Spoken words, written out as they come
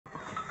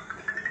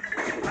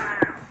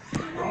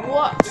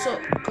What's up,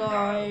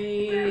 guys?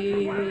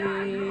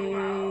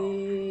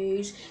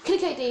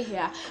 KD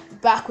here,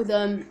 back with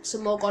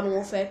some more Garden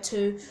Warfare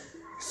 2.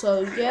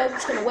 So yeah, we're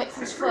just gonna wait for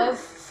this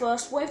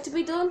first wave to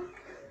be done.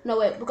 No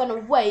wait, we're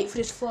gonna wait for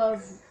this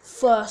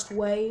first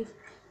wave.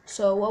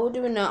 So what we're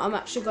doing now, I'm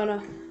actually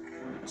gonna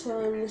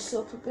turn this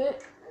up a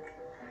bit.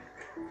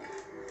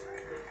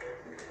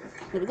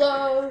 Here we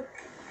go.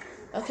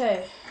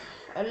 Okay,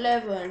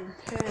 11,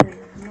 10,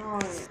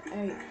 9,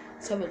 8,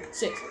 7,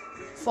 6,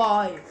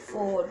 5,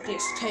 4.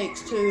 This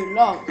takes too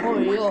long.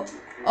 Hurry up.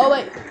 Oh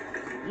wait,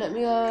 let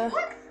me oh no.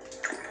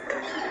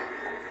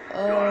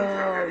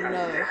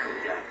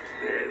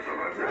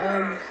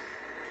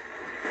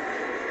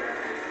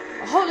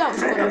 I hope that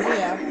was good over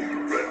here.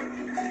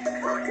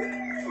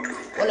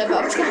 Whatever,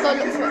 I'm just gonna go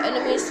look for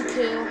enemies to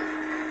kill.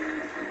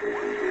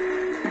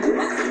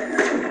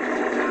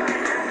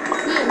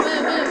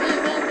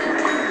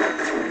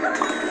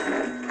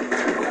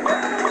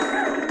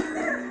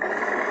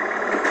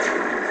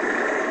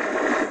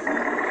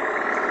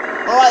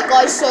 Alright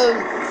guys, so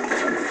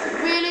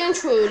really and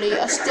truly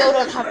I still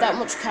don't have that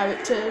much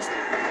characters,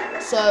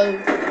 so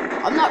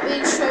I'm not really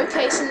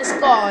showcasing this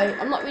guy.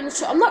 I'm not really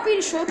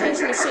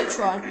showcasing the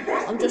Citron.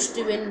 I'm just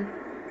doing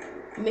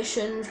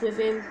missions with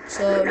him,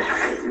 so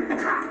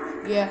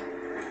yeah.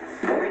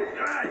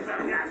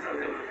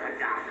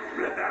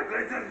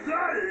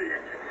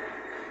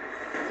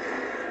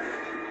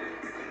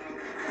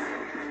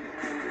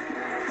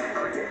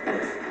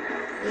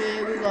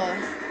 Here we go.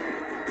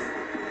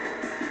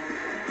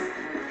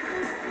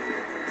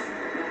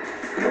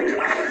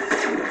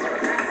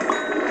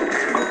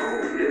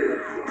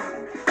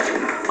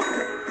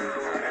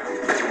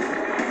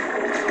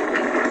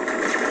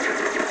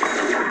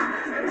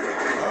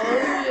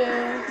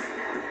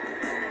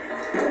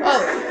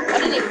 Oh, I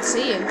didn't even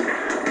see him.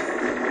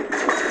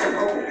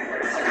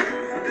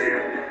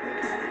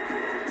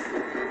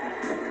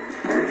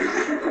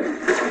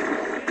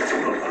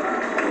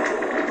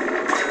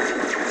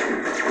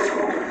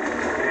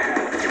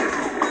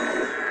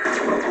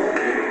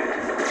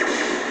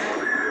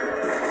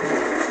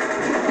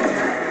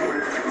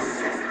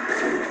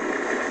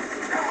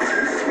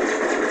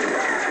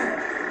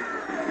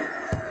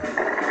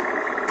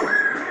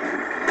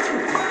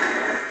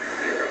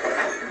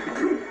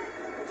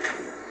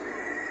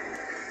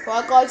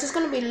 Right guys, there's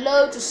going to be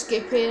loads of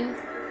skipping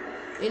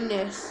in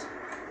this,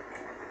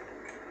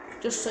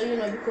 just so you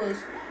know, because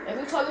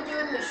every time we do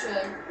a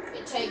mission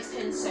it takes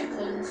 10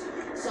 seconds,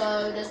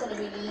 so there's going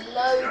to be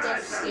loads of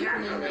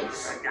skipping in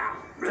this,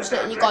 just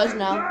letting you guys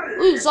know.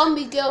 Ooh,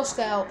 zombie Girl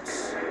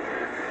Scouts.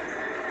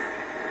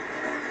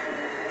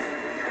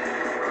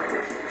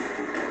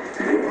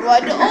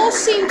 Right, they all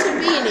seem to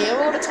be in here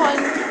all the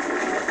time.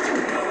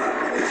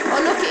 Oh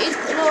look, it is,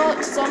 look,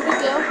 it's a zombie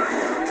girl.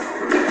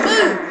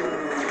 Boom!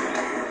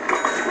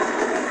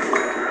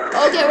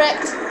 Oh, get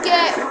wrecked.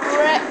 Get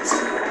wrecked.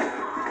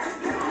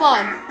 Come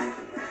on.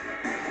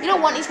 You don't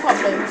want these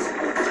problems.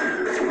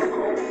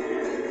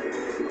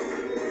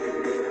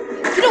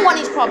 You don't want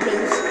these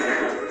problems.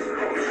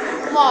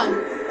 Come on.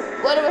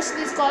 Where are the rest of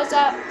these guys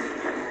at?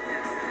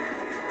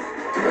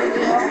 Here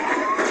we are.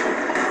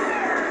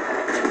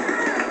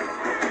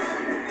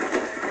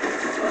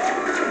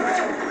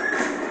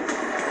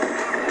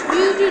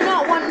 You do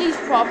not want these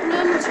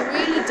problems. You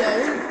really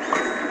don't.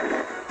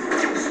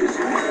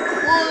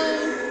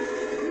 One.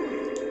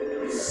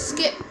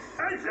 Skip.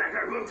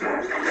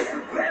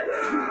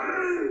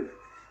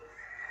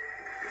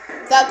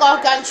 That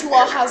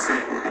Gargantua has.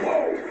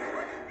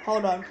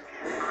 Hold on.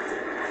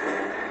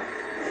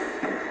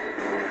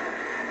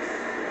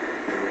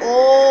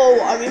 Oh,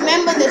 I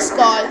remember this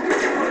guy.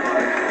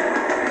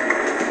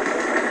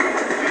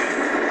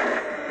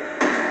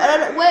 I don't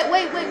know. Wait.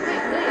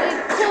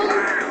 Come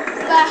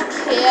back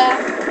here.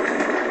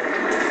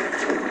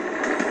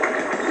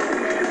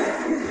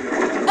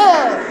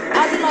 Oh,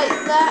 how do you like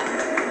that?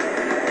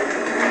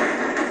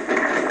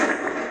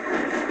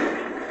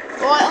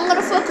 Alright, I'm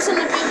gonna focus on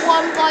the big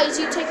one, guys.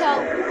 You take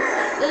out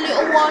the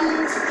little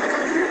ones.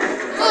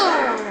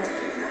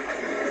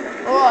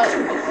 Alright.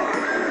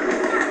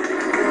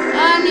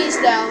 And he's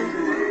down.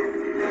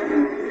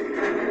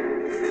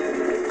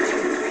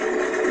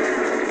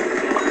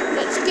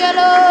 Let's get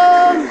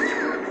him.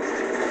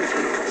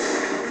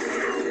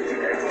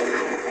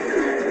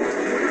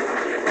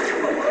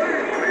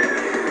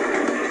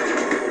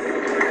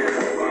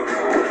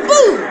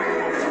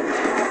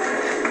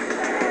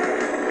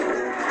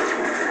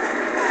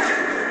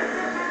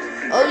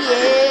 Oh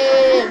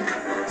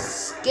yeah!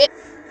 Skip.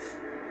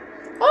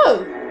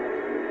 Oh!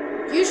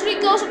 Usually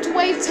it goes up to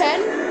wave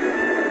 10.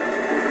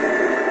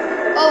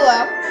 Oh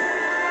well.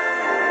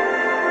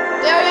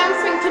 There I am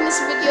thinking this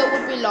video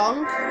would be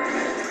long.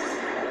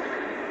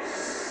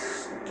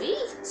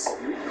 Sweet.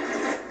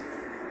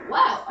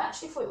 Wow, I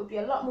actually thought it would be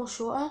a lot more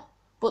shorter.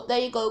 But there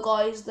you go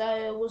guys,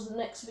 there was the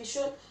next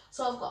mission.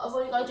 So I've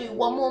only got to do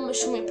one more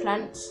mission with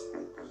plants.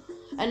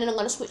 And then I'm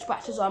going to switch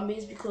back to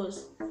zombies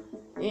because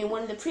in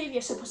one of the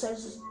previous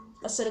episodes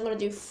I said I'm going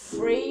to do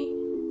 3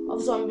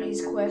 of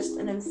zombies quest,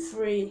 and then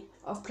 3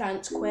 of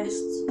plants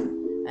quests,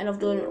 and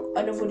I've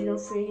already done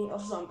 3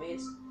 of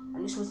zombies,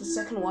 and this was the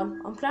second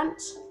one on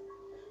plants.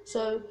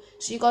 So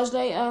see you guys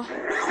later.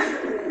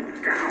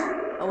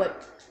 Oh wait,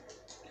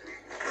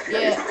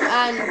 yeah,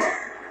 and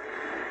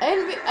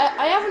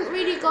I haven't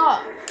really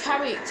got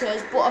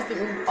characters, but I've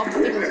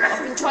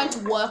been trying to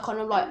work on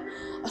them. Like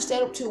I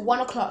stayed up to 1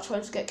 o'clock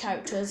trying to get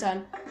characters,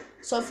 and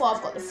so far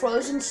I've got the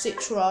Frozen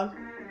Citron.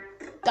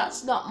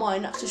 That's not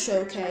mine. That's a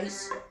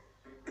showcase.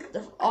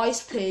 The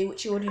Ice Pea,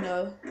 which you already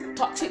know.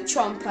 Toxic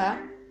Chomper,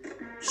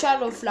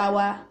 Shadow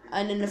Flower,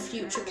 and then the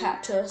Future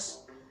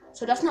Cactus.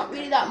 So that's not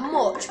really that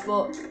much,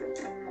 but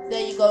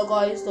there you go,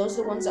 guys. Those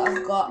are the ones that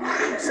I've got.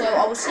 So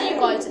I will see you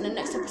guys in the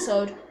next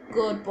episode.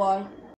 Goodbye.